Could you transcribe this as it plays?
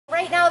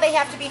right now they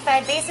have to be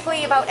fed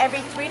basically about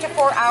every 3 to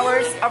 4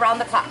 hours around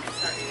the clock,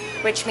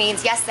 which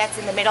means, yes, that's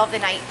in the middle of the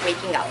night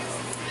waking up.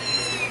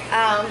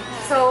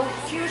 So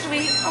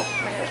usually,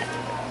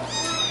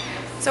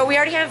 so we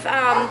already have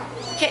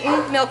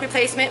kitten milk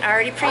replacement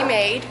already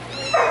pre-made.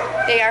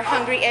 They are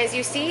hungry, as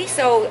you see,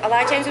 so a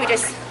lot of times we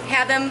just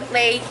have them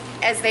lay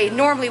as they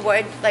normally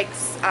would, like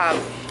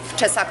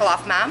to suckle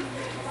off mom.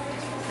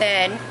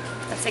 Then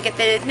once they get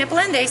the nipple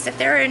in, they sit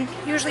there and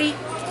usually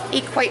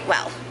eat quite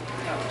well.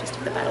 Just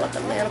take the bottle up a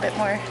little bit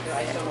more.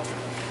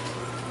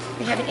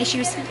 We having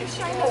issues?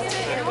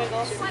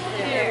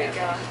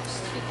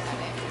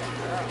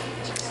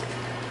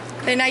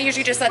 Then I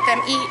usually just let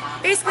them eat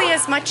basically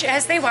as much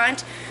as they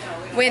want.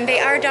 When they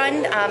are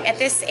done, at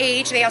this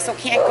age, they also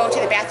can't go to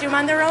the bathroom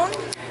on their own.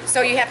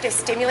 So you have to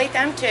stimulate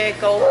them to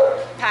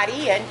go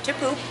potty and to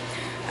poop.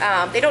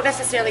 They don't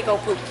necessarily go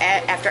poop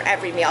after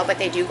every meal, but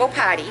they do go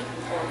potty.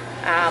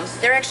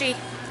 They're actually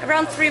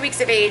around 3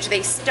 weeks of age.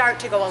 They start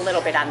to go a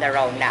little bit on their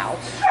own now.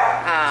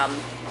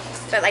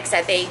 But like I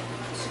said, they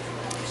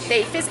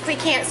physically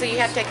can't, so you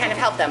have to kind of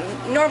help them.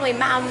 Normally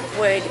mom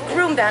would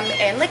groom them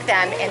and lick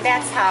them, and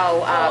that's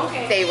how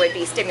they would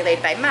be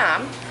stimulated by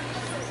mom.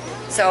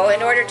 So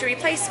in order to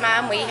replace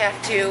mom, we have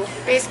to,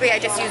 basically I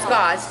just use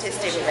gauze to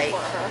stimulate.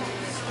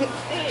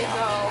 There you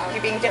go.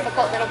 You're being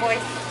difficult, little boy?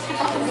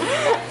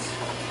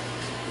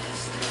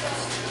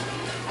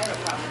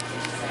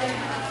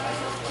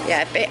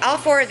 Yeah, all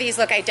 4 of these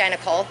look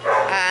identical.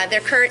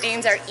 Their current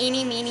names are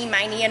Eenie, Meenie,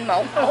 Miney, and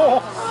Mo.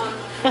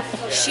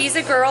 She's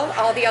a girl,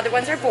 all the other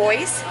ones are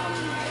boys.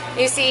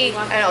 You see,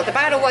 I know the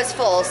bottle was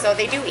full, so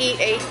they do eat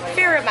a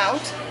fair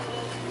amount,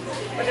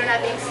 but they're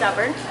not being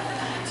stubborn.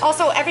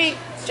 Also,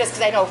 just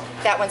because I know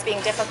that one's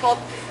being difficult,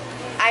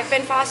 I've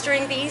been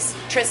fostering these.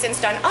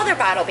 Tristan's done other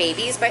bottle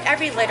babies, but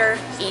every litter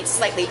eats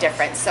slightly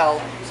different, so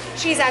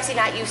she's actually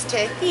not used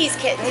to these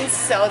kittens,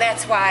 so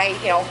that's why,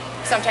 you know,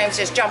 sometimes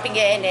just jumping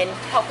in and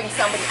helping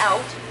somebody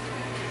out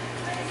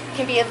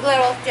can be a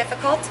little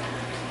difficult.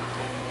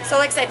 So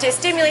like I said, to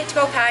stimulate to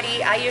go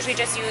potty, I usually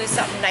just use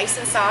something nice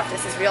and soft.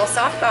 This is real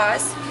soft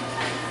gauze.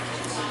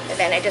 And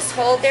then I just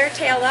hold their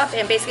tail up,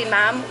 and basically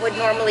mom would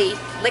normally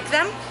lick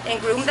them and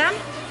groom them.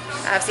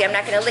 Obviously I'm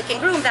not going to lick and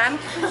groom them,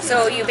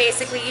 so you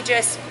basically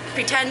just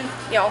pretend,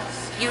 you know,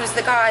 use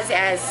the gauze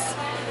as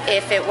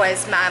if it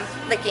was mom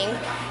licking,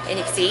 and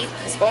you can see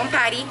it's going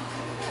potty.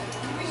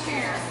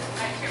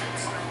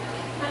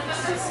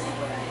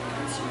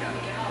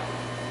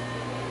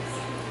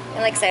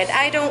 And like I said,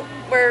 I don't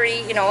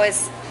worry, you know,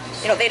 as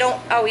you know, they don't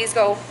always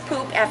go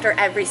poop after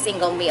every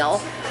single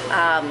meal.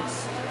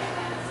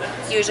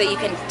 Usually you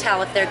can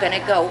tell if they're going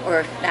to go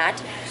or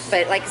not.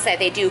 But like I said,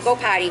 they do go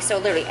potty, so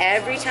literally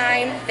every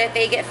time that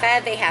they get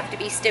fed, they have to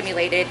be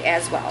stimulated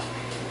as well.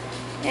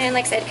 And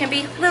like I said, it can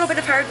be a little bit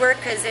of hard work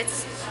because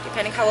it's,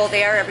 depending how old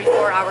they are, every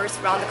 4 hours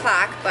around the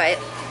clock, but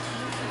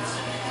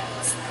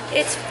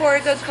it's for a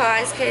good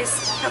cause,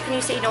 because how can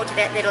you say no to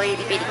that little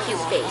itty bitty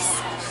cute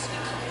face?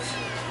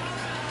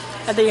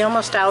 Are they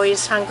almost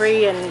always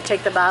hungry and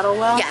take the bottle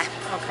well? Yeah.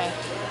 Okay.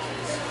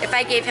 If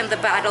I gave him the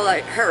bottle,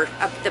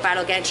 the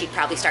bottle again, she'd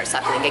probably start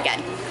suckling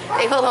again.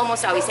 They will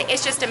almost always say,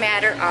 it's just a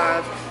matter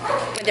of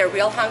when they're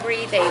real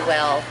hungry, they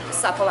will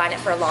suckle on it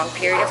for a long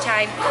period of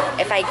time.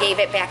 If I gave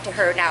it back to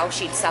her now,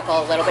 she'd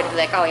suckle a little bit and be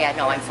like, oh yeah,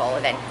 no, I'm full,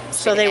 and then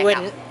so they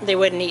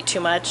wouldn't eat too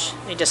much?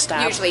 They just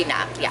stop? Usually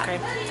not, yeah. Okay.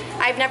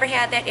 I've never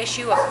had that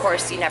issue. Of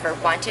course, you never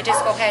want to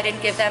just go ahead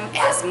and give them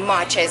as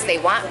much as they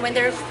want when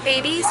they're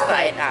babies,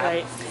 but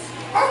right.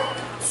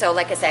 So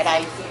like I said,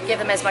 I give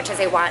them as much as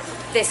they want.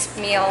 This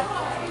meal,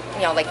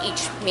 you know, like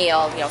each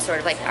meal, you know, sort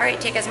of like, all right,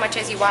 take as much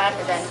as you want,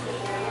 and then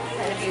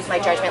kind of use my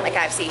judgment. Like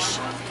obviously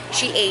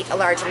she ate a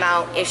large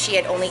amount. If she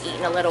had only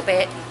eaten a little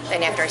bit,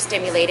 then after I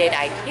stimulated,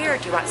 I'd, here,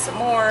 do you want some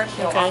more?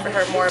 You know, offer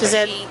her more, but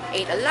she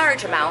ate a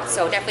large amount,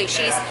 so definitely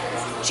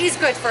she's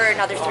good for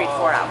another 3 to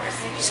 4 hours.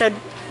 So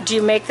do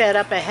you make that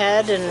up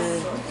ahead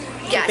and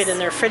keep it in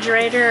the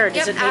refrigerator, or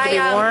does it need to be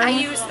warm? I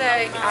use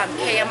the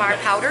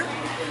KMR powder,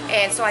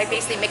 and so I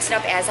basically mix it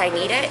up as I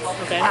need it.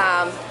 Okay.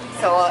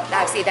 So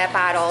obviously that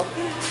bottle,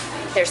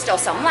 there's still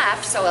some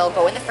left, so it'll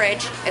go in the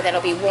fridge, and then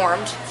it'll be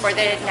warmed for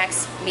the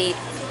next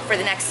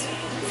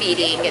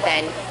feeding, and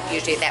then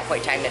usually at that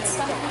point in time it's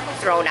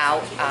thrown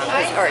out,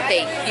 or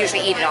they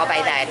usually eat it all by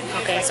then.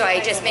 Okay. So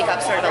I just make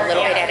up sort of a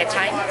little bit at a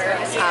time.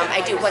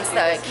 I do, once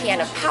the can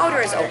of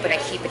powder is open,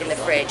 I keep it in the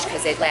fridge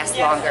because it lasts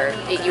longer.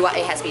 It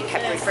has to be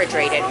kept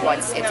refrigerated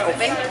once it's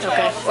open.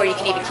 Okay. Or you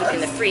can even keep it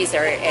in the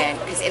freezer, and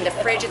because in the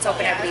fridge it's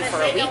open, I believe, for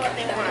a week.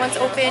 Once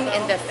open,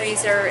 in the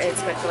freezer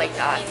it's good for like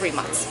 3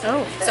 months.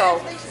 Oh. So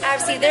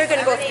obviously they're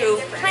going to go through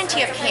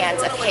plenty of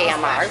cans of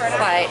KMR,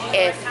 but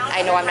if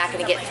I know I'm not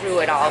going to get through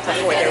it all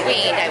before they're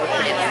weaned, I would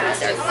put it in the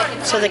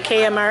freezer. So the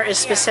KMR is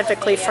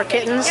specifically for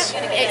kittens?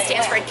 Yep. It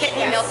stands for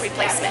Kitten Milk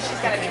Replacement.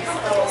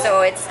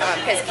 So it's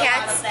because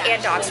cats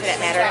and dogs for that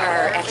matter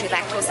are actually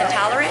lactose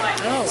intolerant.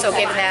 Oh. So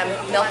giving them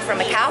milk from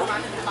a cow,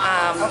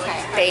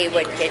 they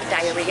would get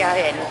diarrhea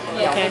and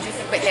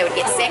but they would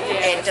get sick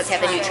and just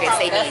have the nutrients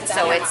they need.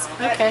 So it's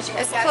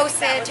as close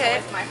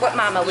to what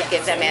mama would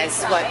give them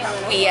as what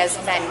we as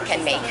men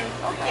can make.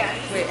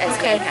 As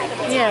mankind.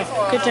 Yeah,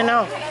 good to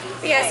know.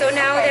 Yeah, so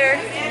now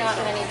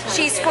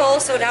she's full,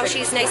 so now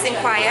she's nice and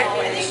quiet.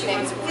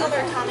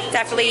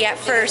 Definitely at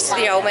first,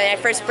 when I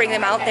first bring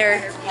them out,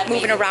 they're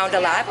moving around a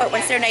lot, but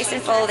once they're nice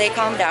and full, they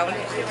calm down.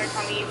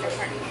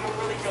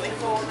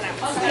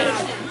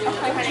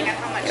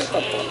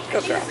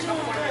 Good girl.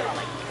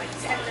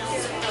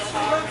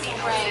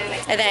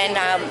 And then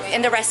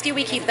in the rescue,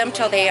 we keep them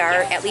till they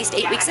are at least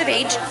 8 weeks of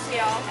age.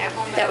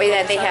 That way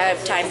then they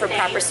have time for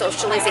proper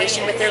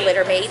socialization with their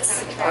litter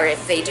mates, or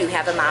if they do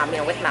have a mom,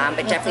 with mom,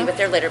 but definitely with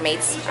their litter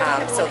mates.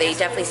 So they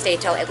definitely stay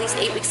till at least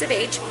 8 weeks of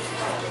age.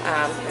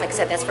 Like I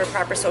said, that's for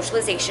proper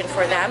socialization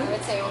for them.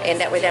 And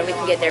that way then we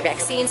can get their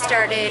vaccine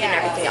started and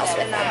everything else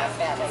with them.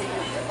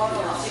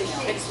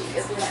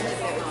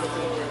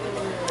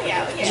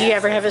 Do you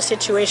ever have a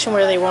situation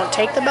where they won't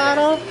take the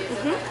bottle?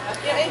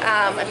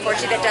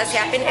 Unfortunately, that does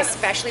happen,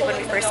 especially when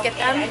we first get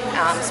them,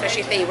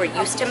 especially if they were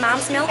used to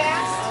mom's milk,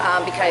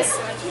 because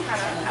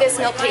this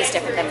milk tastes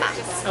different than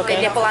mom's. The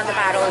nipple on the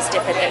bottle is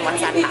different than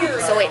what's on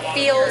mom. So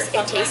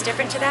it tastes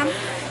different to them.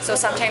 So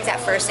sometimes at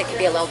first it can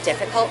be a little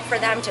difficult for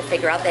them to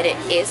figure out that it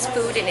is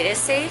food and it is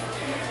safe.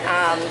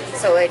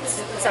 So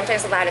it's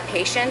sometimes a lot of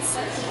patience.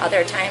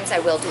 Other times I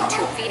will do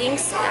tube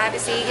feedings,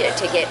 obviously,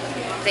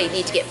 they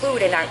need to get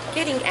food and aren't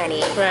getting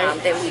any.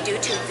 Then we do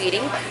tube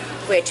feeding,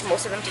 which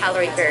most of them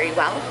tolerate very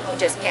well. We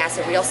just pass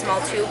a real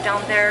small tube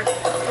down their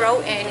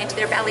throat and into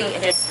their belly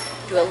and just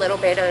do a little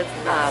bit of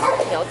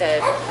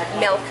the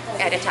milk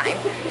at a time.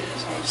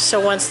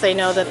 So once they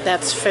know that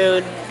that's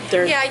food,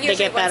 they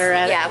get better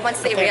at it? Yeah,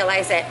 once they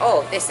realize that,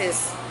 oh, this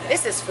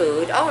is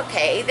food, oh,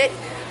 okay,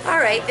 all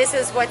right, this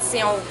is what's,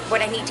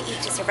 what I need to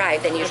eat to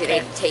survive, then usually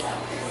they take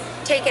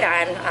it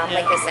on.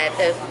 Like I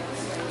said,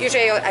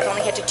 usually I've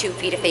only had to tube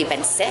feed if they've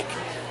been sick,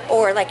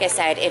 or like I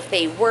said, if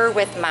they were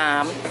with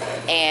mom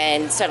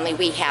and suddenly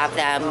we have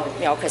them,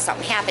 because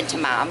something happened to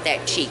mom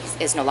that she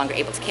is no longer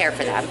able to care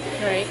for them,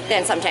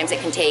 then sometimes it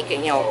can take,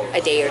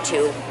 a day or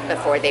two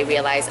before they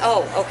realize,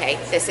 oh, okay,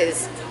 this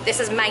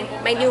is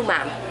my new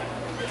mom.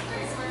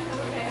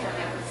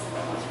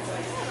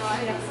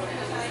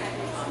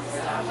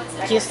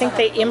 Do you think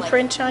they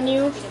imprint on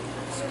you?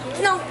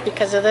 No.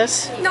 Because of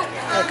this? No.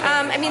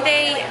 I mean,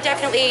 they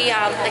definitely,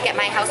 like at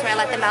my house when I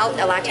let them out,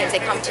 a lot of times they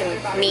come to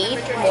me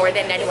more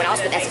than anyone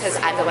else, but that's because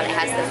I'm the one that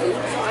has the food.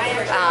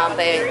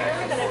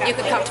 But you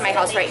could come to my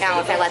house right now,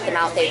 if I let them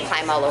out, they'd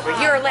climb all over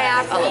your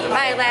lap, all over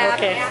my lap.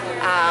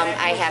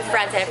 I have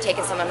friends that have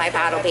taken some of my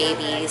bottle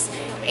babies,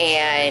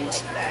 and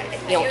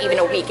even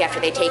a week after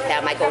they take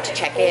them, I go to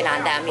check in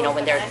on them,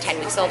 when they're 10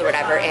 weeks old or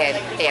whatever, and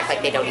they act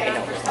like they don't even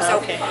know.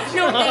 So,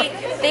 no,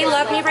 they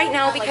love me right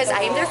now because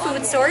I am their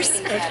food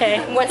source.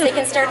 Once they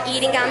can start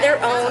eating on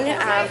their own,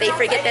 they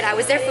forget that I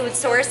was their food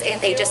source,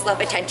 and they just love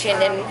attention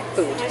and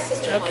food.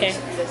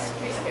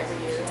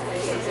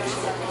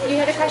 You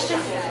had a question?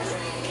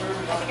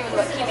 I think it was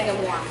about keeping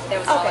them warm. That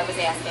was all I was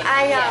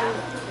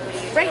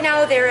asking. Right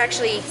now, they're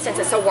actually, since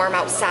it's so warm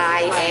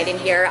outside and in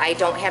here, I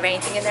don't have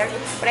anything in there,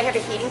 but I have a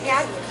heating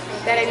pad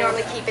that I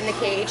normally keep in the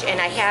cage, and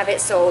I have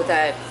it so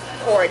the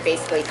cord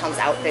basically comes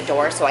out the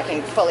door so I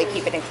can fully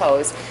keep it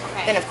enclosed.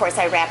 Then, of course,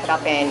 I wrap it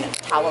up in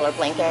towel or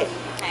blanket.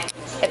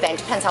 It then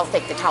depends how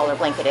thick the towel or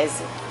blanket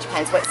is.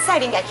 Depends what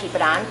setting I keep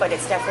it on, but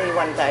it's definitely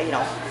one of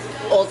the,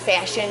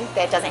 old-fashioned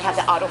that doesn't have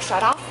the auto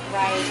shut-off.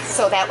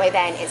 So that way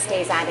then it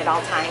stays on at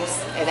all times.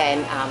 And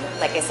then,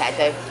 like I said,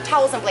 the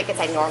towels and blankets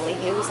I normally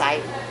use,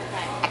 I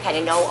kind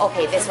of know,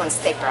 okay, this one's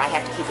thicker, I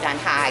have to keep it on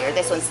high, or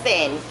this one's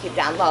thin, keep it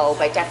on low.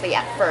 But definitely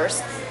at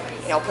first,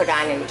 put it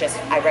on and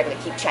I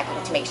regularly keep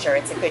checking to make sure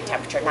it's a good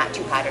temperature, not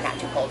too hot or not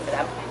too cold for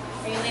them.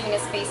 Are you leaving a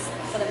space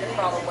for them to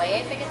crawl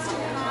away if it gets too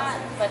hot?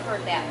 I've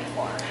heard that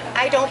before.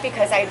 I don't,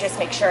 because I just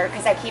make sure,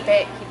 because I keep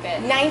it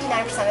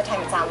 99% of the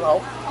time it's on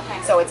low.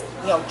 So it's,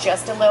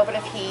 just a little bit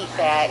of heat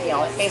that,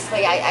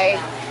 basically I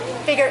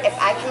figure if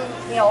I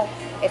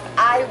can, if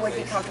I would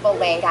be comfortable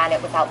laying on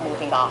it without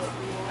moving off,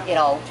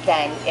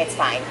 then it's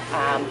fine.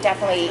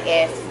 Definitely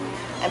if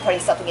I'm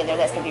putting something in there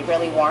that's going to be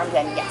really warm,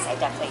 then yes, I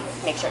definitely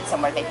make sure it's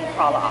somewhere they can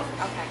crawl off.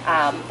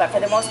 But for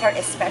the most part,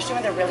 especially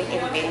when they're really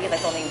itty bitty,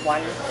 like only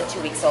 1 to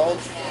 2 weeks old,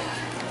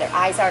 their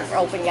eyes aren't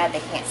open yet, they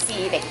can't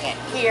see, they can't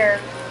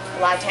hear.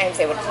 A lot of times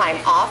they would climb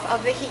off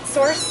of the heat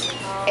source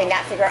and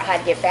not figure out how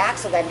to get back,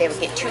 so then they would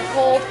get too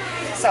cold.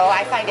 So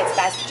I find it's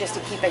best just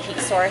to keep a heat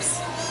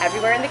source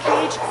everywhere in the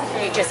cage.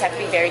 You just have to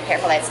be very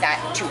careful that it's not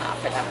too hot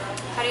for them.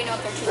 How do you know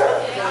if they're too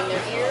cold? Feeling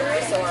their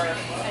ears, or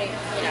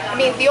I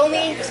mean, the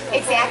only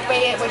exact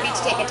way it would be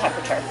to take a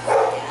temperature.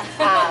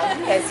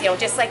 Because,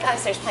 just like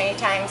us, there's plenty of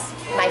times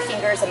my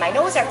fingers and my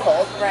nose are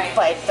cold,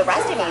 but the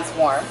rest of me is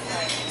warm.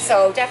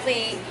 So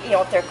definitely,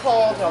 if they're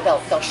cold,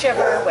 they'll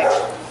shiver, which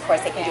of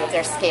course they can do if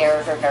they're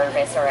scared or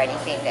nervous or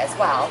anything as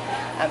well.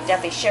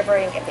 Definitely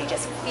shivering if they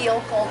just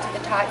feel cold to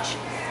the touch.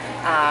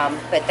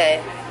 But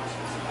the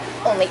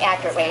only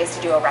accurate way is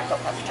to do a rectal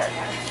temperature.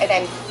 And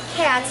then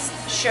cats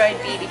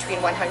should be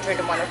between 100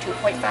 and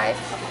 102.5.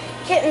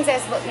 Kittens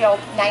is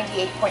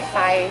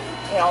 98.5.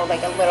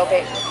 Like a little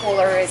bit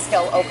cooler is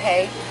still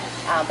okay.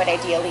 But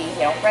ideally,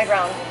 right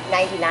around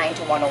 99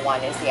 to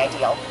 101 is the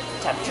ideal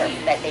temperature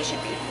that they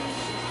should be.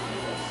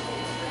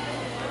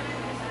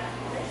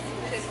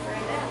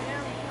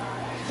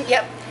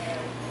 Yep.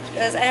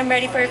 Because I'm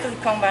ready for a food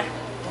coma.